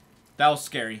 That was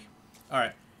scary.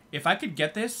 Alright. If I could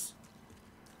get this,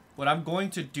 what I'm going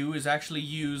to do is actually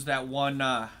use that one,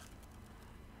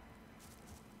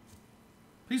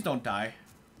 Please don't die.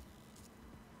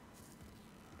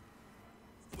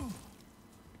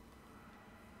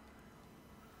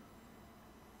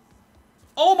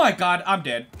 Oh my god, I'm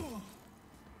dead.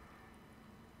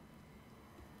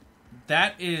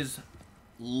 That is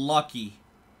lucky.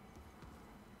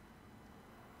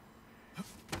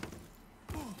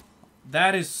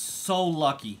 That is so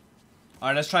lucky.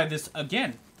 Alright, let's try this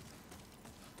again.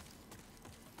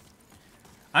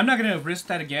 I'm not gonna risk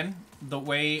that again the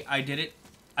way I did it.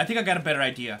 I think I got a better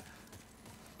idea.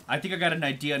 I think I got an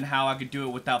idea on how I could do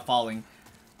it without falling.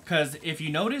 Because if you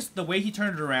notice, the way he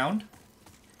turned it around,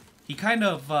 he kind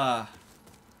of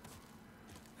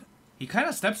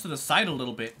steps to the side a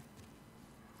little bit.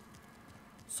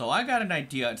 So I got an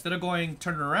idea. Instead of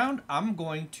turning around, I'm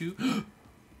going to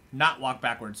not walk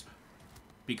backwards.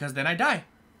 Because then I die.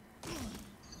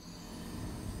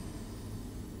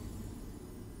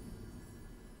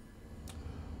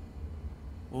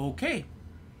 Okay.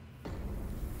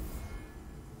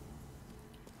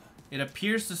 It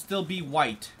appears to still be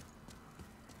white.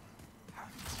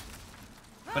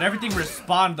 But everything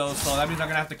respawned though, so that means I'm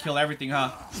gonna have to kill everything,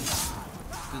 huh?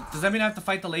 Does that mean I have to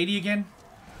fight the lady again?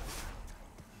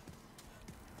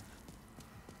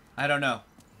 I don't know.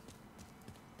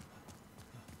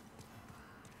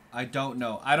 I don't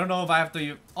know. I don't know if I have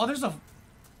to... Oh, there's a...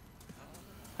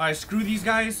 Alright, screw these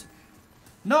guys.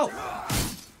 No!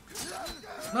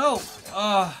 No!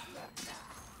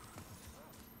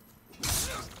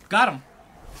 Got him.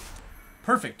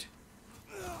 Perfect.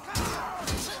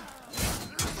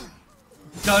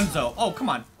 Dunzo. Oh, come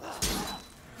on.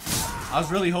 I was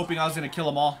really hoping I was going to kill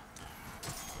them all.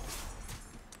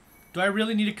 Do I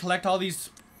really need to collect all these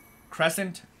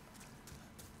crescent?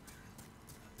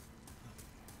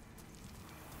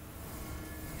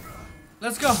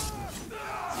 Let's go.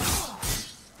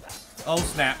 Oh,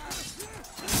 snap.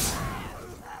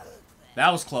 That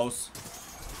was close.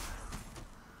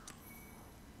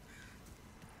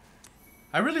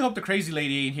 I really hope the crazy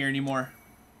lady ain't here anymore.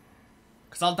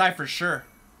 Because I'll die for sure.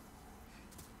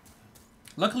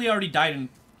 Luckily, I already died in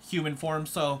human form,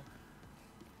 so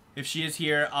if she is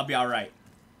here, I'll be alright.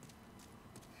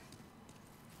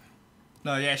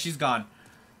 No, yeah, she's gone.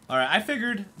 Alright, I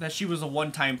figured that she was a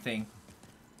one-time thing.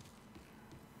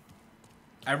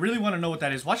 I really want to know what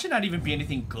that is. Watch it not even be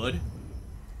anything good.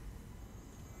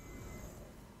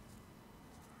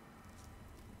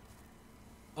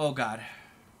 Oh, God.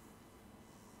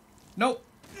 Nope.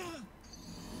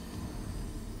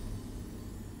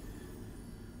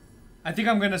 I think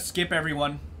I'm gonna skip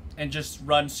everyone and just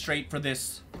run straight for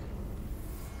this.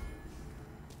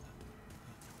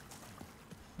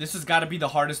 This has got to be the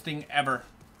hardest thing ever.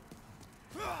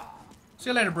 See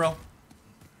you later, bro.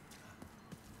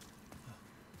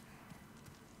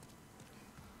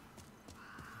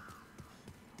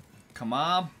 Come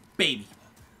on, baby.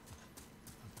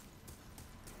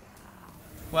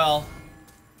 Well,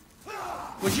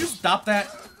 would you stop that?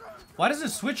 Why does it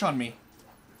switch on me?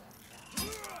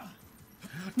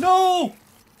 No!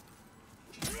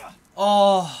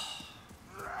 Oh.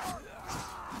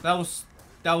 That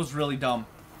was really dumb.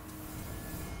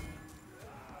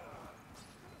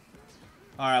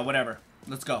 Alright, whatever.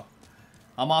 Let's go.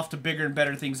 I'm off to bigger and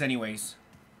better things anyways.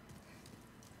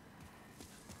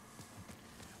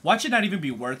 Watch it not even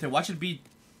be worth it. Watch it be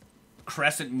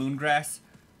crescent moongrass.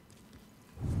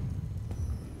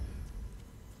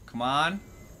 Come on.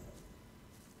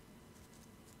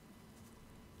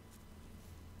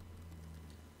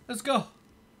 Let's go.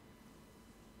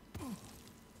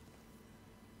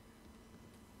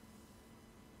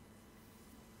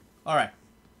 Alright.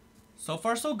 So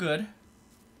far, so good.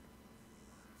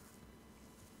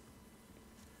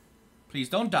 Please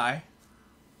don't die.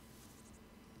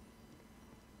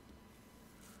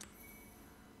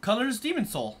 Colors Demon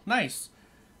Soul. Nice.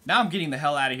 Now I'm getting the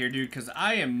hell out of here, dude, because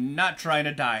I am not trying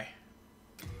to die.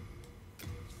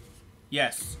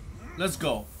 Yes. Let's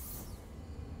go.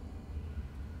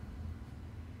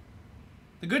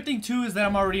 The good thing, too, is that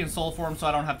I'm already in soul form, so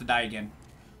I don't have to die again.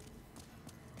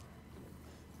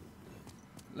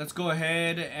 Let's go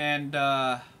ahead and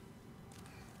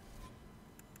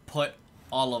put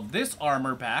all of this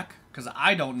armor back, because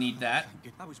I don't need that.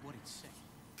 I was worried sick.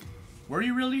 Were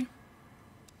you really?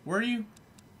 Were you?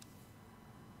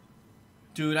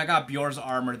 Dude, I got Bjorn's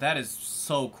armor. That is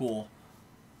so cool.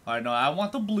 Alright, no, I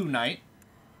want the Blue Knight.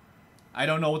 I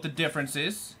don't know what the difference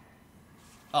is.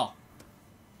 Oh.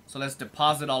 So let's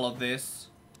deposit all of this.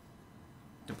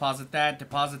 Deposit that,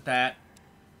 deposit that.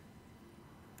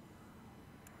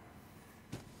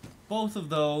 Both of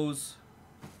those.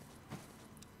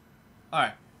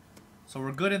 Alright. So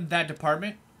we're good in that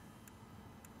department.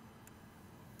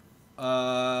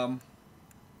 So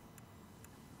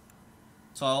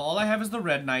all I have is the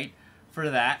Red Knight for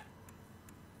that.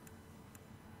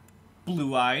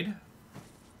 Blue-eyed.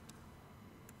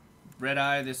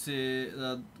 Red-eye, this is...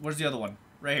 where's the other one?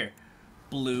 Right here.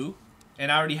 Blue.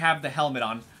 And I already have the helmet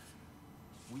on.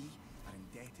 We are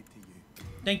indebted to you.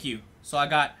 Thank you. So I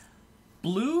got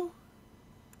blue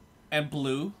and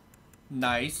blue.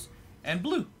 Nice. And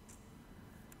blue.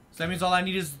 So that means all I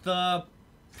need is the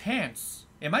pants.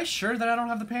 Am I sure that I don't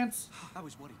have the pants? I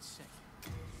was worried sick.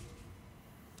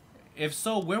 If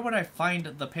so, where would I find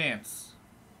the pants?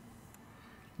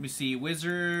 Let me see.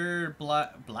 Wizard,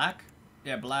 black?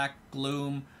 Yeah, black,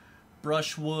 gloom,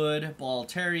 brushwood,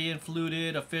 Baltarian,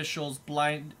 fluted, officials,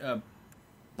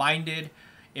 binded,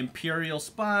 imperial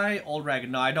spy, old rag.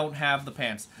 No, I don't have the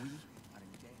pants. We are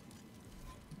indebted.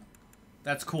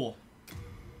 That's cool.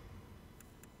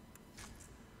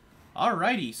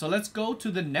 Alrighty, so let's go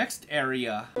to the next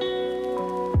area.